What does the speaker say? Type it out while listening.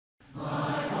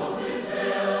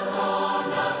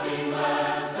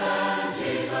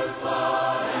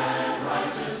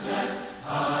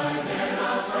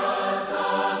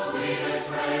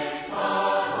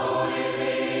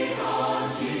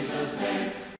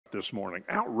this morning.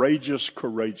 Outrageous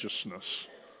courageousness.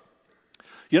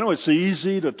 You know, it's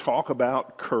easy to talk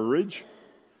about courage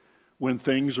when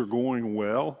things are going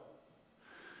well.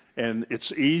 And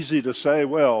it's easy to say,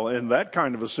 well, in that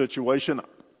kind of a situation,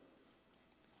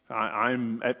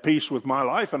 I'm at peace with my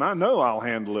life and I know I'll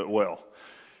handle it well.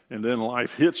 And then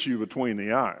life hits you between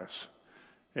the eyes.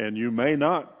 And you may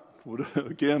not,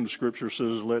 again, Scripture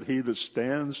says, let he that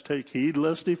stands take heed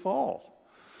lest he fall.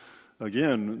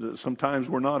 Again, sometimes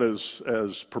we're not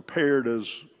as prepared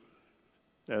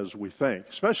as we think,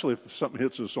 especially if something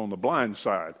hits us on the blind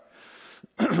side.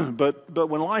 But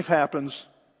when life happens,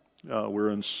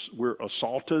 we're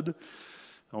assaulted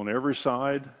on every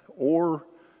side, or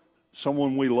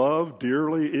someone we love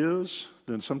dearly is,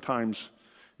 then sometimes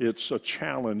it's a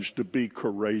challenge to be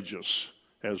courageous,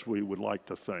 as we would like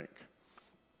to think.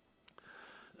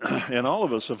 And all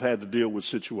of us have had to deal with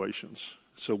situations,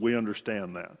 so we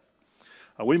understand that.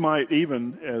 We might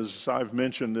even, as I've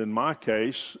mentioned in my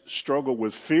case, struggle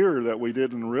with fear that we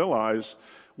didn't realize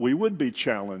we would be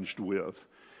challenged with,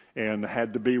 and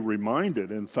had to be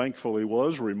reminded, and thankfully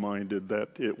was reminded, that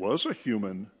it was a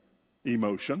human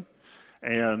emotion,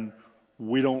 and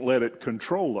we don't let it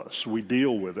control us. We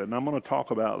deal with it, and I'm going to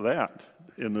talk about that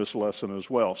in this lesson as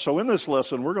well. So in this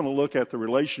lesson, we're going to look at the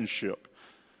relationship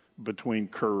between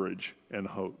courage and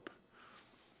hope.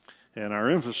 And our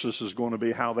emphasis is going to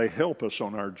be how they help us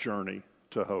on our journey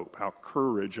to hope, how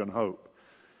courage and hope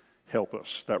help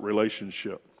us, that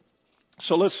relationship.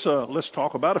 So let's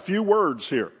talk about a few words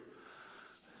here.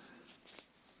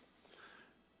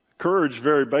 Courage,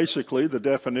 very basically, the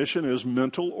definition is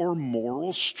mental or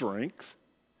moral strength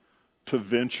to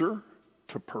venture,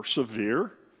 to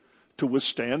persevere, to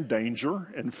withstand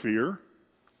danger and fear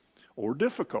or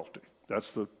difficulty.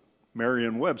 That's the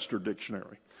Merriam-Webster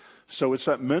dictionary. So it's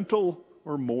that mental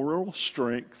or moral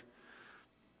strength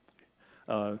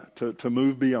to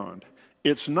move beyond.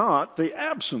 It's not the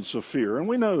absence of fear, and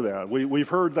we know that. We've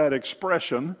heard that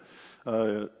expression,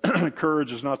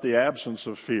 courage is not the absence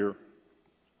of fear.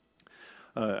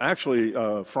 Actually,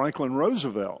 Franklin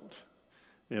Roosevelt,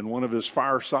 in one of his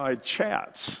fireside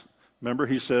chats, remember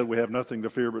he said, we have nothing to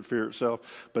fear but fear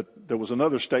itself. But there was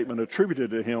another statement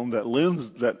attributed to him that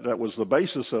was the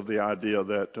basis of the idea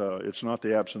that it's not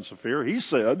the absence of fear. He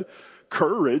said,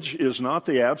 courage is not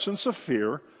the absence of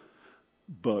fear,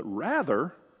 but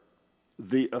rather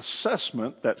the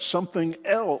assessment that something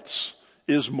else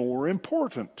is more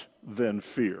important than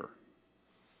fear.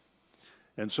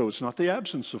 And so it's not the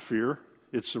absence of fear,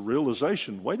 it's the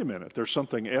realization, wait a minute, there's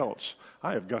something else.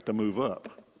 I have got to move up.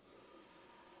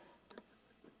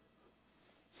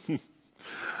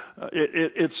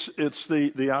 It's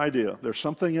the idea. There's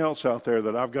something else out there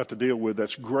that I've got to deal with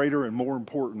that's greater and more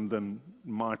important than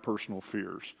my personal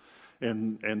fears.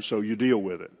 And so you deal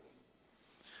with it.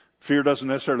 Fear doesn't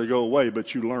necessarily go away,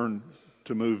 but you learn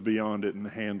to move beyond it and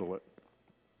handle it.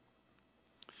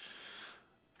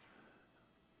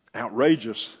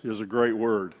 Outrageous is a great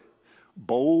word.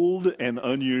 Bold and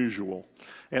unusual.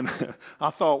 And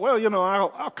I thought, well,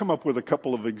 I'll come up with a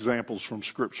couple of examples from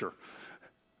Scripture.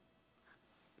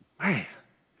 Man,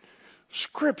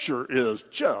 Scripture is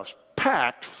just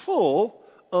packed full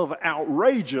of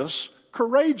outrageous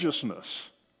courageousness.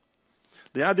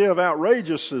 The idea of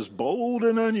outrageous is bold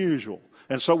and unusual.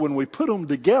 And so when we put them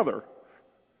together,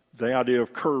 the idea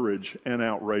of courage and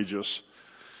outrageous,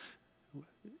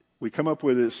 we come up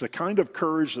with it's the kind of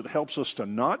courage that helps us to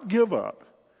not give up.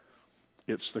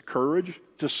 It's the courage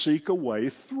to seek a way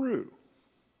through.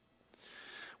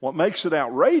 What makes it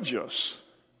outrageous,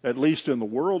 at least in the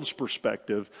world's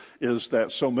perspective, is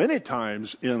that so many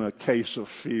times in a case of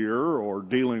fear or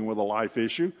dealing with a life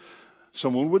issue,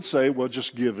 someone would say, well,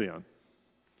 just give in.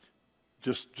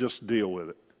 Just deal with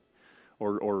it.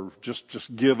 Or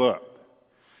just give up.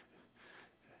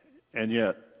 And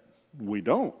yet, we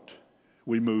don't.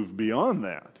 We move beyond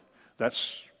that.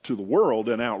 That's, to the world,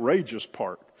 an outrageous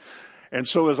part. And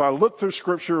so as I looked through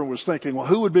Scripture and was thinking, well,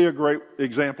 who would be a great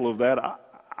example of that?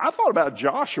 I thought about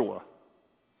Joshua.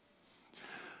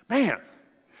 Man,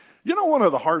 one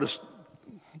of the hardest,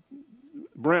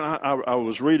 Brent, I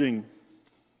was reading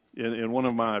in one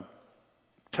of my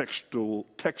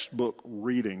textbook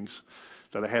readings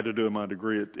that I had to do in my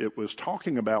degree. It was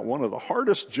talking about one of the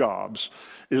hardest jobs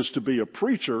is to be a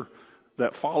preacher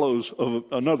that follows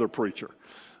another preacher.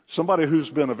 Somebody who's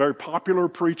been a very popular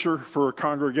preacher for a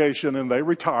congregation and they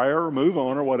retire or move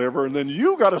on or whatever, and then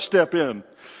you got to step in.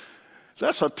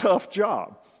 That's a tough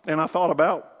job. And I thought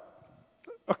about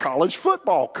a college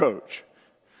football coach.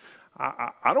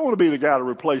 I don't want to be the guy to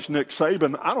replace Nick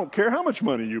Saban. I don't care how much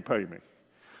money you pay me.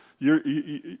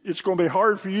 It's going to be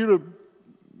hard for you to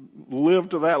live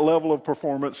to that level of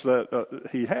performance that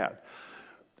he had.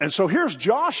 And so here's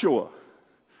Joshua.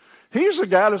 He's the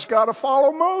guy that's got to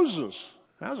follow Moses.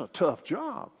 That's a tough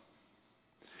job.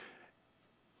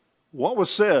 What was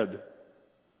said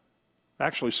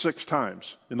actually 6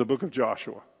 times in the book of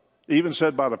Joshua, even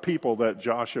said by the people that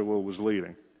Joshua was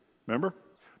leading. Remember?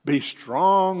 Be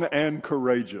strong and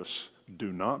courageous.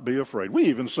 Do not be afraid. We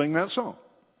even sing that song.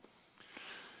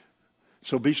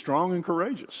 So be strong and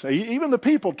courageous. Even the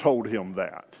people told him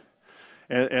that.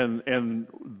 And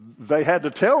they had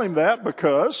to tell him that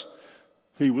because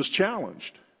he was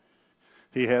challenged.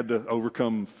 He had to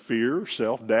overcome fear,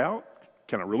 self-doubt.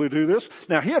 Can I really do this?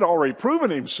 Now, he had already proven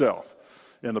himself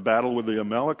in the battle with the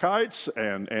Amalekites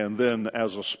and then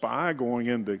as a spy going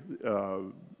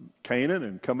into Canaan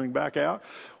and coming back out.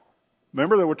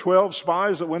 Remember, there were 12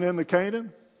 spies that went into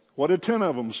Canaan? What did 10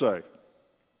 of them say?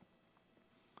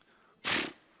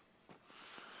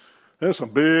 There's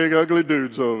some big, ugly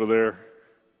dudes over there.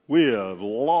 We have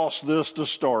lost this to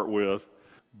start with.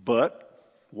 But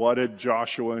what did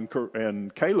Joshua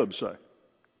and Caleb say?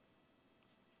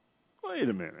 Wait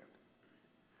a minute.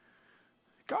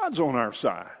 God's on our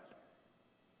side.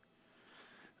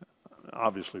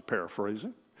 Obviously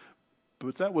paraphrasing.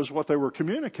 But that was what they were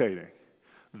communicating.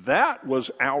 That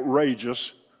was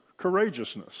outrageous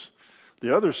courageousness.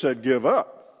 The others said, give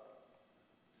up.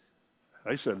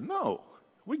 They said, no,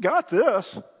 we got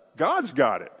this. God's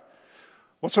got it.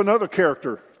 What's another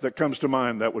character that comes to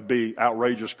mind that would be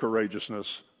outrageous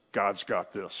courageousness? God's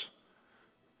got this.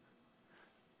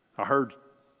 I heard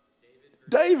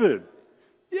David.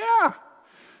 Yeah.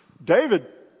 David.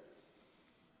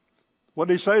 What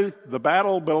did he say? The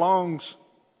battle belongs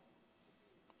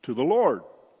to the Lord.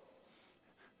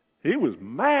 He was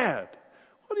mad.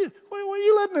 What are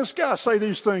you letting this guy say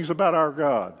these things about our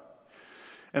God?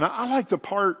 And I like the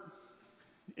part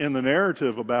in the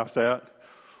narrative about that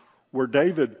where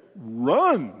David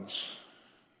runs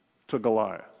to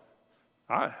Goliath.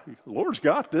 The Lord's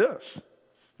got this.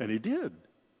 And he did.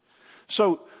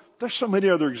 So there's so many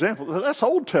other examples. That's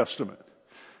Old Testament.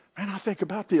 Man, I think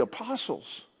about the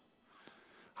apostles.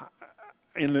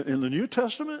 In the New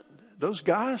Testament, those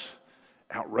guys,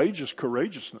 outrageous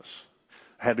courageousness.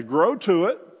 Had to grow to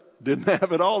it. Didn't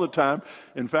have it all the time.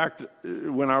 In fact,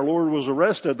 when our Lord was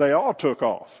arrested, they all took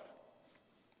off.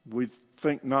 We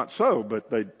think not so, but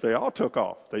they all took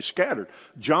off. They scattered.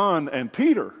 John and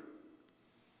Peter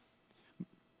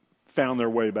found their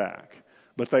way back.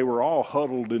 But they were all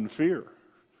huddled in fear.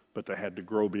 But they had to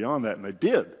grow beyond that, and they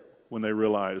did when they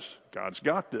realized God's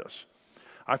got this.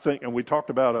 I think, and we talked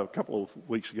about a couple of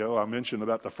weeks ago, I mentioned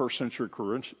about the first century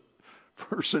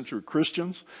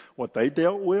Christians, what they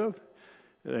dealt with.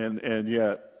 And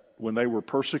yet, when they were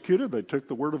persecuted, they took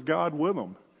the word of God with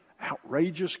them.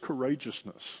 Outrageous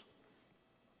courageousness.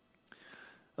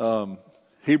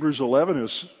 Hebrews 11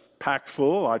 is packed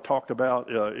full. I talked about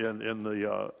in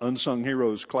the Unsung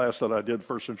Heroes class that I did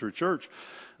First Century Church,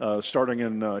 starting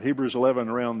in Hebrews 11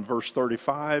 around verse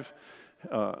 35.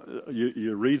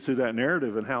 You read through that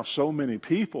narrative and how so many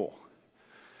people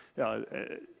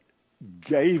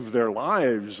gave their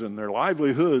lives and their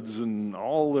livelihoods and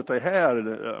all that they had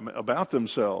about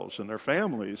themselves and their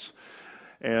families,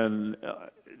 and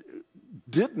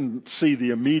didn't see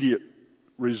the immediate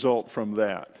result from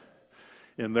that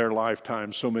in their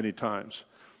lifetime so many times.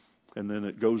 And then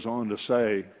it goes on to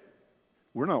say,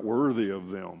 we're not worthy of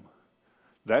them.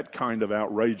 That kind of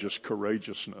outrageous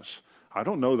courageousness. I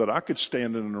don't know that I could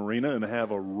stand in an arena and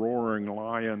have a roaring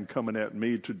lion coming at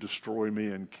me to destroy me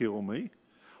and kill me,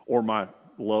 or my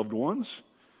loved ones.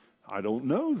 I don't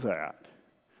know that.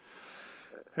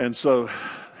 And so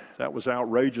that was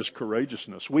outrageous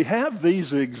courageousness. We have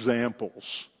these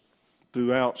examples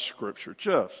throughout Scripture,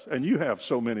 and you have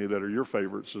so many that are your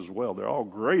favorites as well. They're all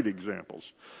great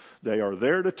examples. They are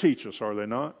there to teach us, are they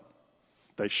not?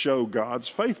 They show God's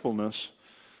faithfulness,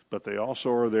 but they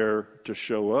also are there to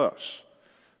show us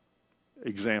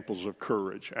examples of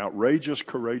courage, outrageous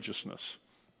courageousness.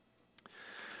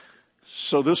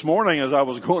 So this morning, as I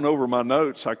was going over my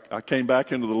notes, I came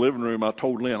back into the living room. I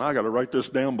told Lynn, I got to write this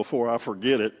down before I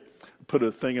forget it. Put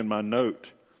a thing in my note.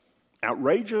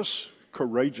 Outrageous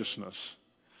courageousness.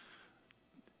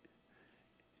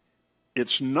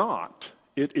 It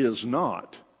is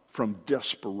not from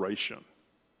desperation.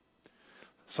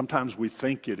 Sometimes we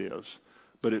think it is.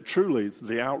 But it truly,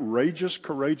 the outrageous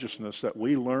courageousness that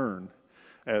we learn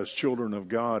as children of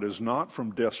God is not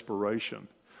from desperation.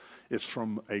 It's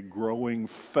from a growing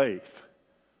faith.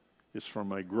 It's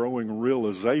from a growing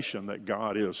realization that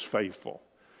God is faithful.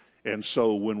 And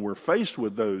so when we're faced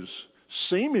with those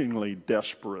seemingly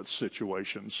desperate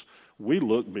situations, we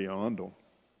look beyond them.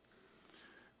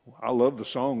 I love the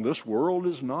song, "This world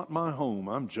is not my home,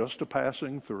 I'm just a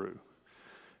passing through."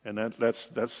 And that's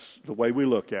the way we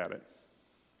look at it.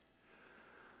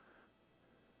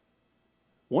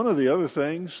 One of the other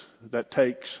things that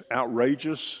takes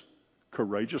outrageous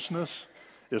courageousness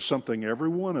is something every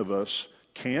one of us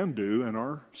can do and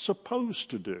are supposed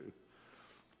to do.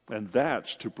 And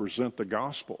that's to present the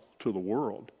gospel to the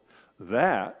world.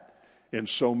 That, in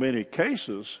so many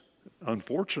cases,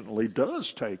 unfortunately,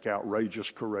 does take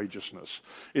outrageous courageousness.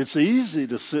 It's easy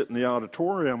to sit in the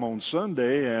auditorium on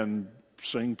Sunday and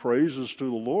sing praises to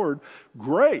the Lord.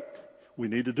 Great. We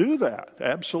need to do that.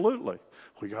 Absolutely.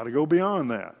 We got to go beyond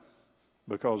that,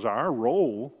 because our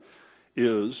role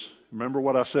is, remember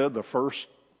what I said, the first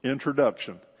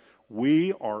introduction.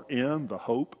 We are in the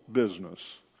hope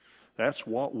business. That's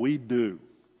what we do,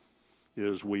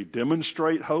 is we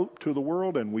demonstrate hope to the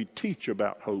world and we teach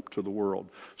about hope to the world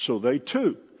so they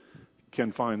too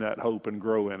can find that hope and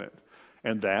grow in it.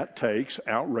 And that takes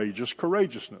outrageous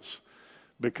courageousness,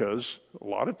 because a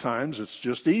lot of times it's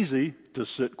just easy to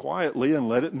sit quietly and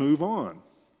let it move on.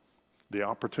 The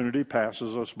opportunity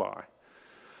passes us by.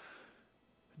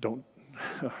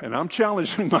 And I'm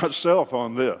challenging myself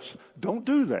on this. Don't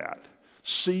do that.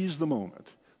 Seize the moment.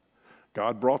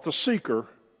 God brought the seeker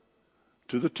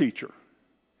to the teacher.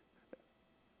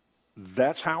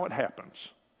 That's how it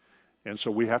happens. And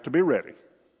so we have to be ready.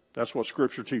 That's what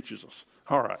Scripture teaches us.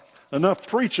 All right. Enough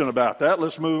preaching about that.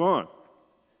 Let's move on.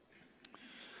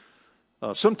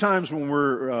 Sometimes when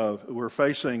we're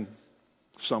facing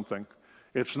something,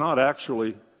 it's not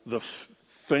actually the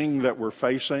thing that we're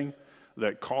facing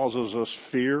that causes us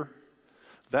fear.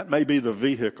 That may be the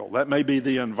vehicle. That may be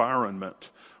the environment.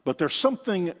 But there's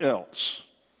something else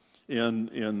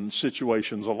in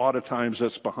situations. A lot of times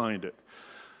that's behind it.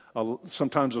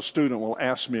 Sometimes a student will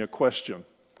ask me a question,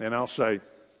 and I'll say,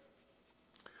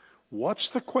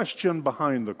 "What's the question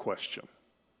behind the question?"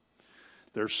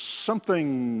 There's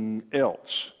something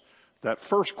else. That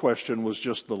first question was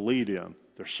just the lead-in.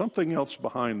 There's something else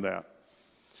behind that.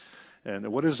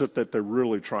 And what is it that they're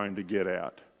really trying to get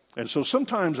at? And so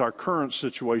sometimes our current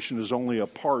situation is only a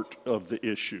part of the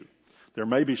issue. There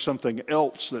may be something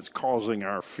else that's causing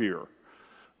our fear,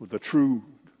 the true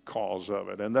cause of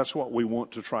it. And that's what we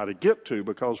want to try to get to,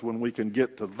 because when we can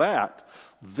get to that,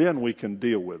 then we can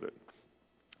deal with it.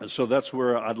 And so that's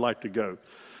where I'd like to go.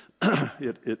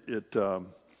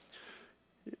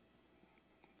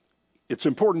 It's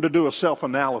important to do a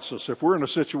self-analysis. If we're in a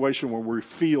situation where we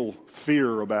feel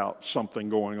fear about something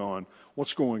going on,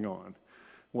 what's going on?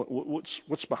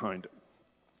 What's behind it?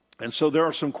 And so there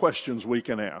are some questions we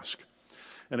can ask.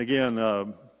 And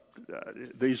again,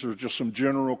 these are just some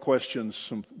general questions,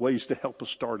 some ways to help us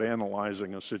start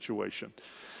analyzing a situation.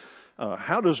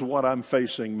 How does what I'm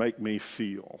facing make me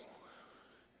feel?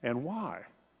 And why?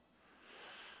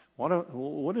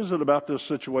 What is it about this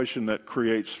situation that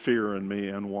creates fear in me,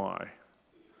 and why?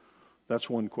 That's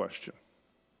one question.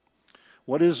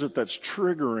 What is it that's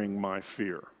triggering my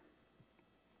fear?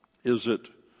 Is it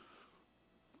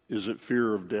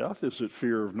fear of death? Is it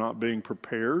fear of not being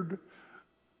prepared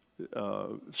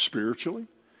spiritually?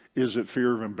 Is it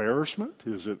fear of embarrassment?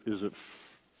 Is it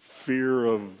fear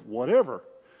of whatever?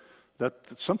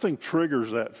 That something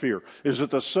triggers that fear. Is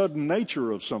it the sudden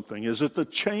nature of something? Is it the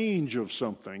change of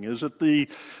something? Is it the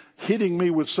hitting me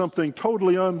with something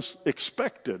totally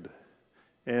unexpected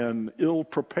and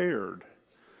ill-prepared?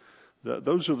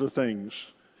 Those are the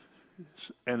things.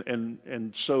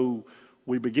 And so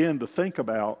we begin to think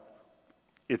about,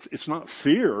 it's not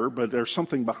fear, but there's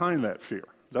something behind that fear.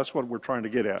 That's what we're trying to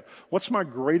get at. What's my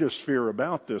greatest fear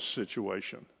about this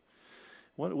situation?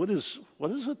 What is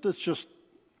it that's just,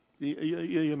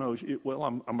 well,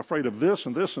 I'm afraid of this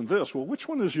and this and this. Well, which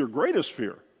one is your greatest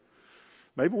fear?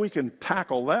 Maybe we can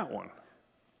tackle that one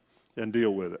and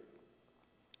deal with it.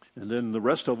 And then the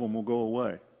rest of them will go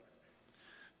away.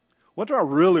 What do I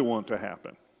really want to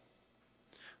happen?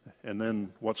 And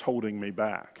then what's holding me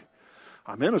back?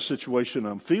 I'm in a situation,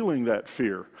 I'm feeling that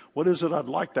fear. What is it I'd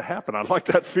like to happen? I'd like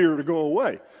that fear to go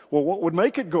away. Well, what would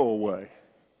make it go away?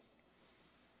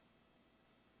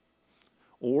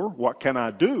 Or what can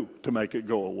I do to make it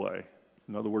go away?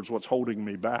 In other words, what's holding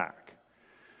me back?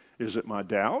 Is it my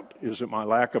doubt? Is it my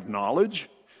lack of knowledge?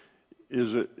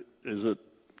 Is it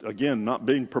again, not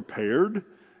being prepared?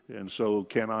 And so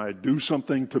can I do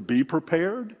something to be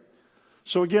prepared?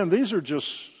 So again, these are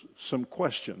just some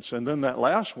questions. And then that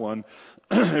last one,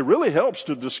 it really helps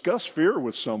to discuss fear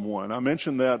with someone. I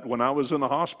mentioned that when I was in the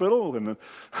hospital, and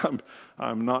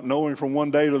I'm not knowing from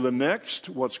one day to the next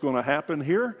what's going to happen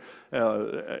here.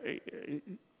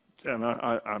 And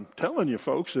I'm telling you,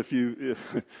 folks, if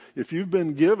you've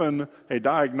been given a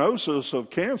diagnosis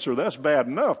of cancer, that's bad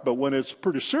enough. But when it's a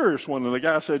pretty serious one, and the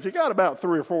guy says, you got about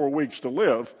 3 or 4 weeks to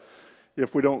live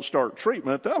if we don't start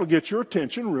treatment, that'll get your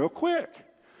attention real quick.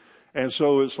 And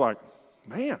so it's like,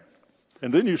 man.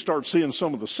 And then you start seeing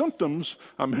some of the symptoms.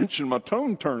 I mentioned my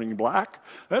tongue turning black.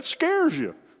 That scares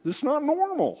you. It's not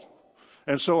normal.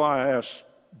 And so I asked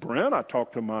Brent, I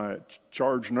talked to my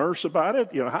charge nurse about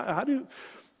it. You know, how do you...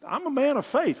 I'm a man of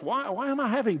faith. Why am I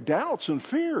having doubts and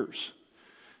fears?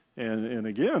 And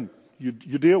again, you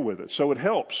deal with it. So it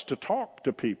helps to talk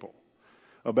to people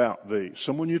about these.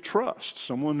 Someone you trust,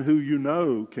 someone who you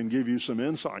know can give you some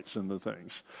insights into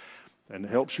things. And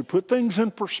it helps you put things in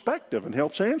perspective and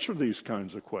helps answer these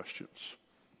kinds of questions.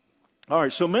 All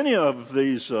right, so many of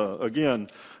these, again,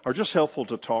 are just helpful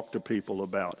to talk to people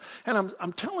about. And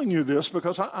I'm telling you this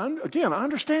because, I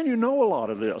understand you know a lot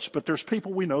of this, but there's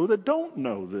people we know that don't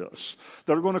know this,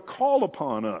 that are going to call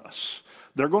upon us.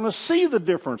 They're going to see the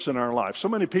difference in our life. So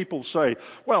many people say,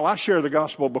 well, I share the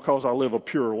gospel because I live a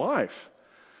pure life.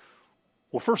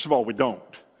 Well, first of all, we don't.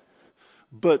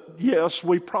 But yes,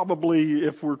 we probably,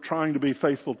 if we're trying to be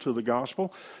faithful to the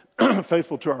gospel,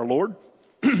 faithful to our Lord,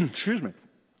 excuse me,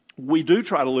 we do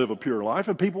try to live a pure life,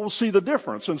 and people will see the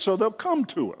difference, and so they'll come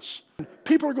to us.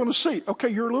 People are going to see, okay,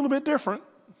 you're a little bit different.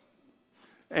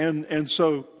 And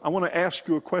so I want to ask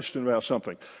you a question about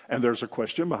something, and there's a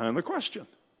question behind the question.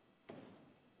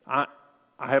 I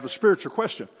have a spiritual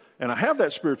question, and I have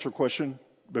that spiritual question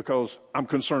because I'm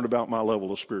concerned about my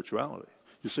level of spirituality.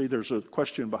 You see, there's a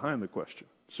question behind the question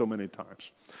so many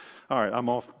times. All right, I'm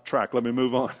off track. Let me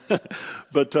move on.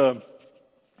 But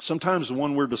sometimes the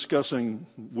one we're discussing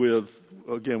with,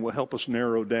 again, will help us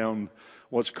narrow down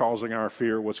what's causing our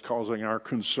fear, what's causing our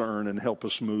concern, and help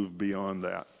us move beyond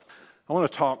that. I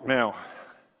want to talk now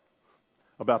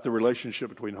about the relationship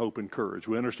between hope and courage.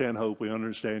 We understand hope, we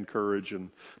understand courage,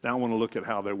 and now I want to look at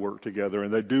how they work together,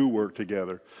 and they do work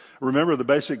together. Remember the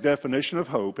basic definition of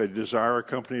hope, a desire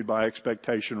accompanied by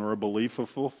expectation or a belief of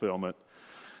fulfillment.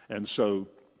 And so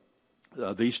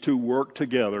these two work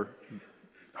together,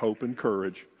 hope and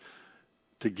courage,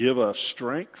 to give us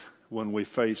strength when we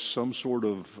face some sort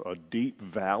of a deep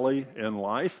valley in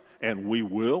life, and we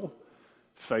will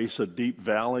face a deep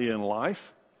valley in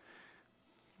life.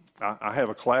 I have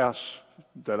a class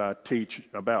that I teach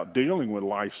about dealing with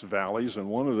life's valleys, and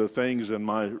one of the things in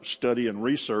my study and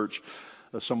research,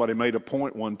 somebody made a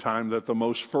point one time that the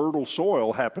most fertile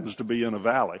soil happens to be in a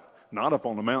valley, not up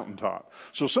on a mountaintop.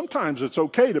 So sometimes it's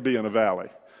okay to be in a valley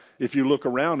if you look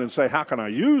around and say, how can I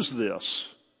use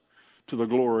this to the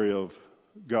glory of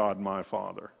God, my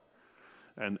Father?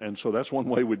 And so that's one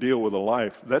way we deal with a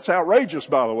life. That's outrageous,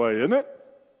 by the way, isn't it?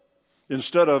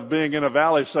 Instead of being in a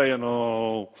valley saying,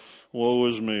 oh, woe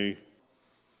is me.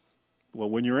 Well,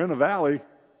 when you're in a valley,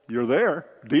 you're there.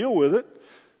 Deal with it.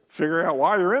 Figure out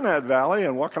why you're in that valley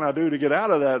and what can I do to get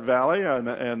out of that valley.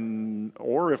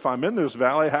 Or if I'm in this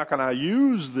valley, how can I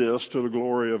use this to the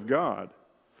glory of God?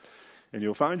 And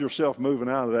you'll find yourself moving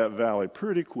out of that valley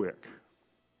pretty quick,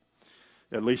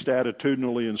 at least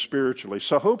attitudinally and spiritually.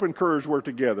 So hope and courage work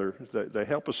together. They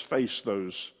help us face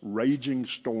those raging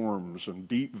storms and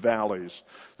deep valleys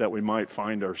that we might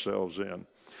find ourselves in.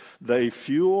 They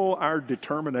fuel our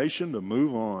determination to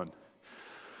move on.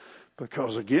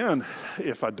 Because again,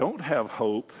 if I don't have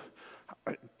hope,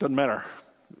 it doesn't matter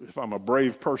if I'm a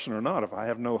brave person or not. If I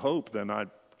have no hope, then I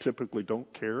typically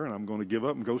don't care, and I'm going to give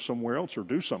up and go somewhere else or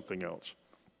do something else.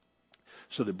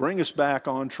 So they bring us back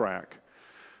on track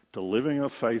to living a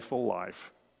faithful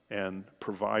life and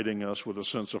providing us with a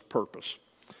sense of purpose.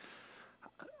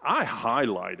 I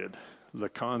highlighted the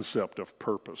concept of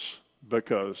purpose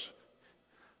because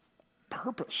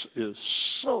purpose is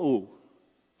so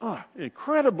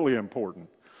incredibly important.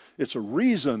 It's a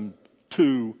reason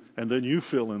to, and then you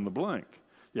fill in the blank.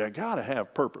 You got to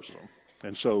have purpose.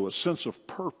 And so a sense of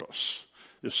purpose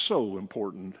is so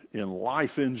important in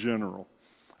life in general.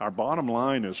 Our bottom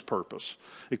line is purpose.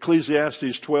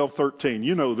 Ecclesiastes 12:13.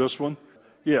 You know this one.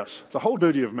 Yes, the whole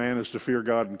duty of man is to fear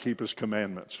God and keep his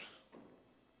commandments.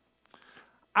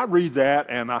 I read that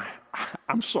and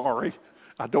I'm sorry.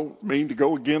 I don't mean to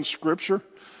go against Scripture,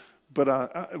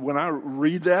 but when I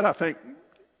read that, I think,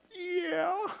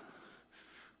 yeah,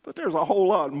 but there's a whole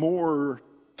lot more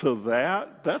to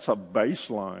that. That's a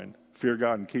baseline. Fear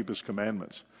God and keep his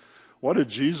commandments. What did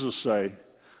Jesus say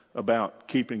about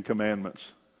keeping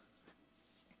commandments?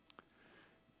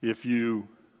 If you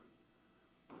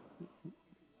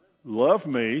love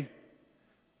me,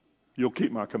 you'll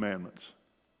keep my commandments.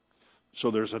 So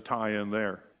there's a tie-in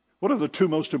there. What are the two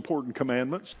most important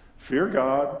commandments? Fear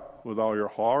God with all your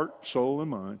heart, soul, and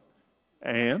mind,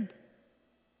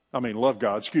 love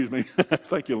God, excuse me.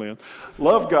 Thank you, Lynn.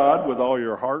 Love God with all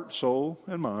your heart, soul,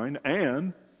 and mind,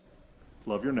 and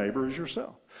love your neighbor as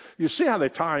yourself. You see how they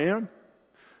tie in?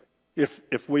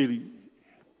 If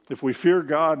we fear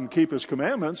God and keep his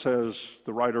commandments, as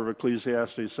the writer of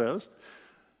Ecclesiastes says,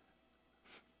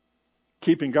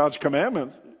 keeping God's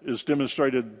commandment is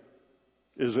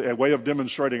a way of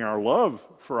demonstrating our love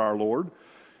for our Lord.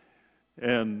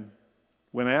 And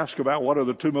when asked about what are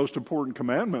the two most important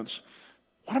commandments,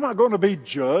 what am I going to be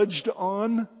judged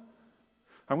on?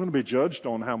 I'm going to be judged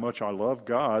on how much I love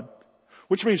God,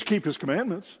 which means keep his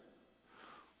commandments,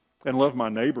 and love my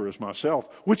neighbor as myself,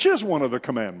 which is one of the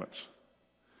commandments.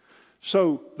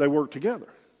 So they work together.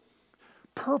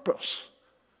 Purpose.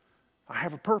 I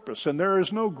have a purpose, and there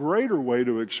is no greater way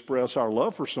to express our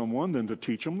love for someone than to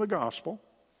teach them the gospel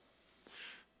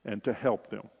and to help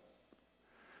them.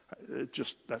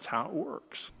 That's how it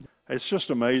works. It's just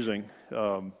amazing.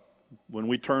 When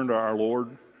we turn to our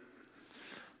Lord,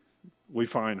 we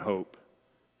find hope.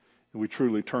 We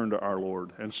truly turn to our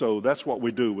Lord. And so that's what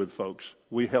we do with folks.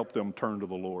 We help them turn to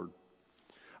the Lord.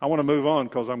 I want to move on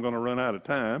because I'm going to run out of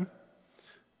time.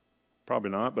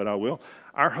 Probably not, but I will.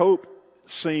 Our hope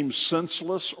seems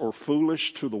senseless or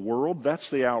foolish to the world. That's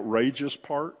the outrageous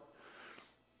part,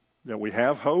 that we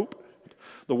have hope.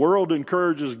 The world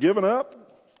encourages giving up.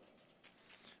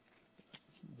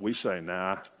 We say,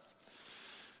 nah,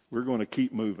 we're going to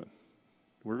keep moving.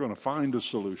 We're going to find a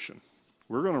solution.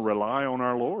 We're going to rely on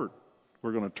our Lord.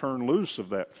 We're going to turn loose of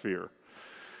that fear.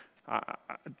 I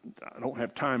don't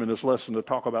have time in this lesson to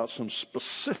talk about some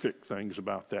specific things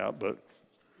about that, but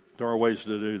there are ways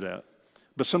to do that.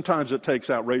 But sometimes it takes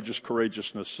outrageous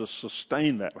courageousness to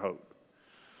sustain that hope.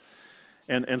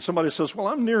 And somebody says, well,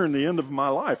 I'm nearing the end of my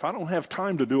life. I don't have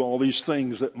time to do all these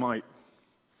things that might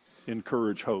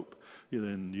encourage hope.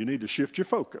 Then you need to shift your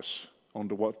focus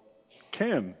onto what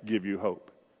can give you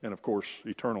hope. And, of course,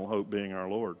 eternal hope being our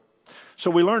Lord.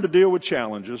 So we learn to deal with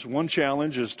challenges. One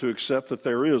challenge is to accept that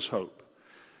there is hope.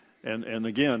 And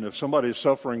again, if somebody is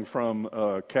suffering from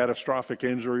a catastrophic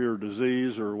injury or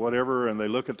disease or whatever, and they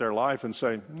look at their life and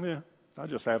say, I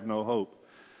just have no hope.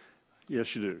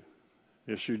 Yes, you do.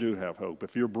 Yes, you do have hope.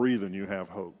 If you're breathing, you have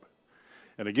hope.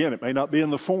 And again, it may not be in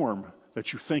the form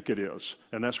that you think it is.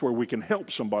 And that's where we can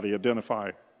help somebody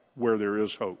identify where there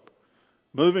is hope.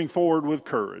 Moving forward with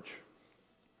courage.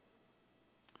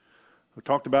 We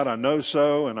talked about I know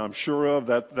so and I'm sure of.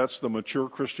 That's the mature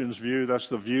Christian's view. That's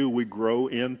the view we grow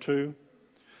into.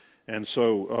 And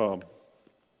so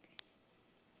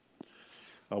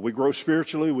we grow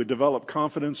spiritually. We develop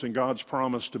confidence in God's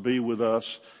promise to be with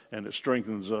us, and it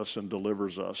strengthens us and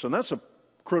delivers us. And that's a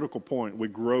critical point. We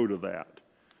grow to that.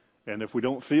 And if we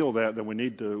don't feel that, then we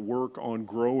need to work on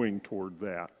growing toward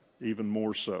that even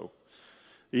more so.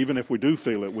 Even if we do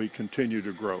feel it, we continue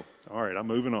to grow. All right, I'm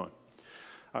moving on.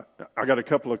 I got a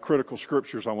couple of critical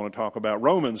scriptures I want to talk about.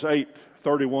 Romans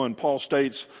 8:31, Paul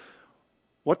states,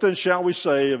 what then shall we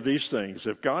say of these things?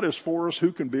 If God is for us,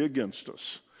 who can be against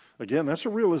us? Again, that's a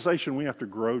realization we have to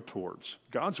grow towards.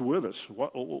 God's with us.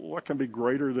 What can be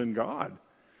greater than God?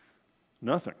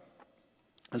 Nothing.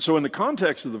 And so in the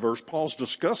context of the verse, Paul's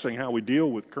discussing how we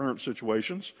deal with current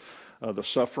situations, the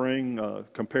suffering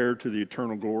compared to the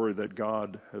eternal glory that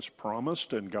God has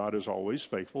promised, and God is always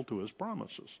faithful to his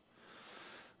promises.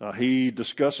 He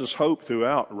discusses hope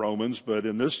throughout Romans, but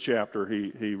in this chapter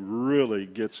he really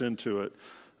gets into it.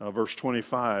 Verse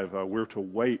 25, we're to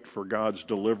wait for God's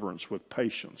deliverance with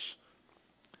patience.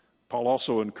 Paul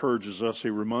also encourages us, he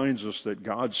reminds us that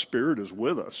God's Spirit is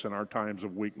with us in our times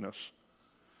of weakness.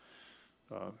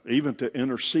 Even to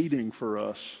interceding for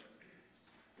us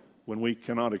when we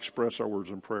cannot express our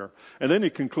words in prayer. And then he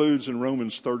concludes in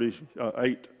Romans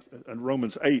 8,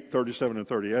 37 and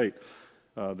 38,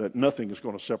 that nothing is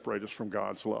going to separate us from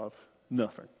God's love.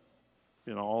 Nothing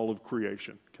in all of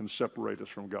creation can separate us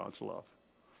from God's love.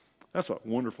 That's a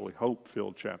wonderfully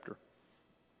hope-filled chapter.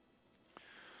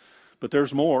 But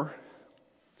there's more.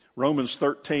 Romans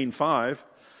 13:5.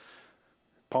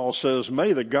 Paul says,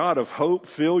 may the God of hope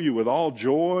fill you with all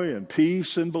joy and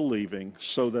peace in believing,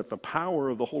 so that the power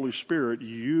of the Holy Spirit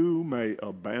you may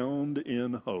abound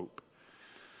in hope.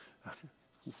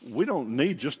 We don't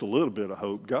need just a little bit of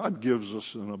hope. God gives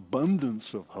us an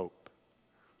abundance of hope,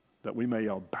 that we may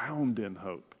abound in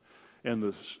hope. And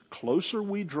the closer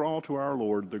we draw to our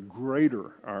Lord, the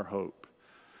greater our hope.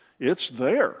 It's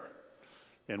there,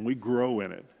 and we grow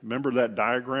in it. Remember that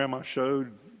diagram I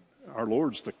showed? Our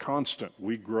Lord's the constant.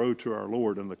 We grow to our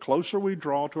Lord. And the closer we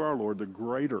draw to our Lord, the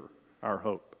greater our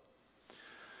hope.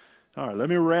 All right, let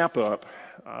me wrap up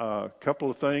a couple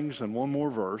of things and one more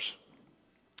verse.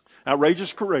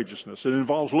 Outrageous courageousness. It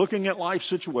involves looking at life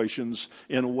situations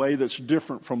in a way that's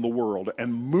different from the world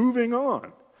and moving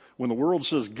on. When the world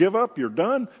says, give up, you're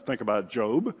done, think about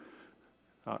Job.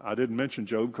 I didn't mention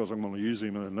Job because I'm going to use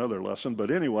him in another lesson. But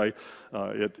anyway,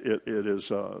 it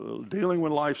is dealing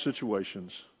with life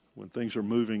situations when things are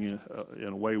moving in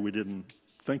a way we didn't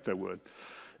think they would.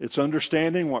 It's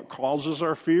understanding what causes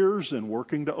our fears and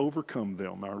working to overcome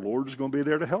them. Our Lord is going to be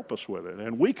there to help us with it,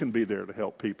 and we can be there to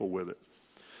help people with it.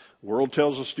 The world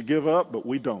tells us to give up, but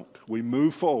we don't. We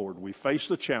move forward. We face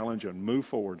the challenge and move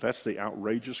forward. That's the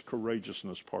outrageous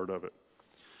courageousness part of it.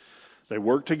 They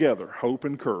work together. Hope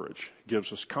and courage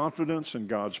gives us confidence in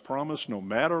God's promise no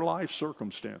matter life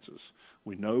circumstances.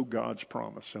 We know God's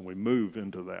promise, and we move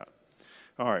into that.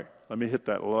 All right, let me hit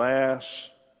that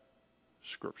last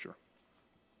scripture.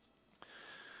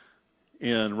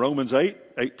 In Romans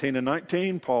 8:18 and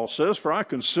 19, Paul says, "For I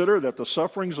consider that the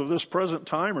sufferings of this present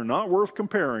time are not worth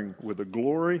comparing with the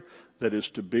glory that is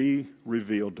to be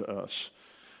revealed to us.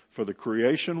 For the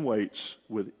creation waits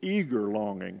with eager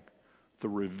longing the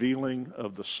revealing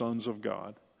of the sons of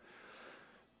God."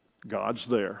 God's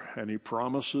there, and he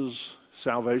promises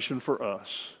salvation for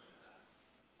us.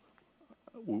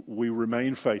 We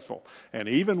remain faithful. And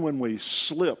even when we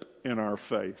slip in our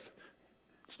faith,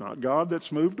 it's not God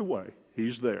that's moved away.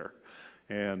 He's there,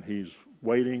 and he's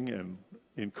waiting and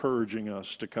encouraging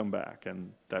us to come back,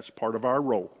 and that's part of our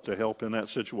role to help in that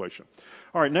situation.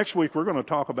 All right, next week we're going to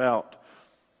talk about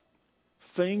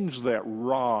things that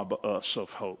rob us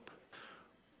of hope.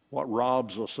 What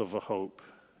robs us of a hope,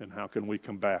 and how can we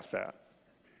combat that?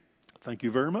 Thank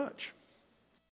you very much.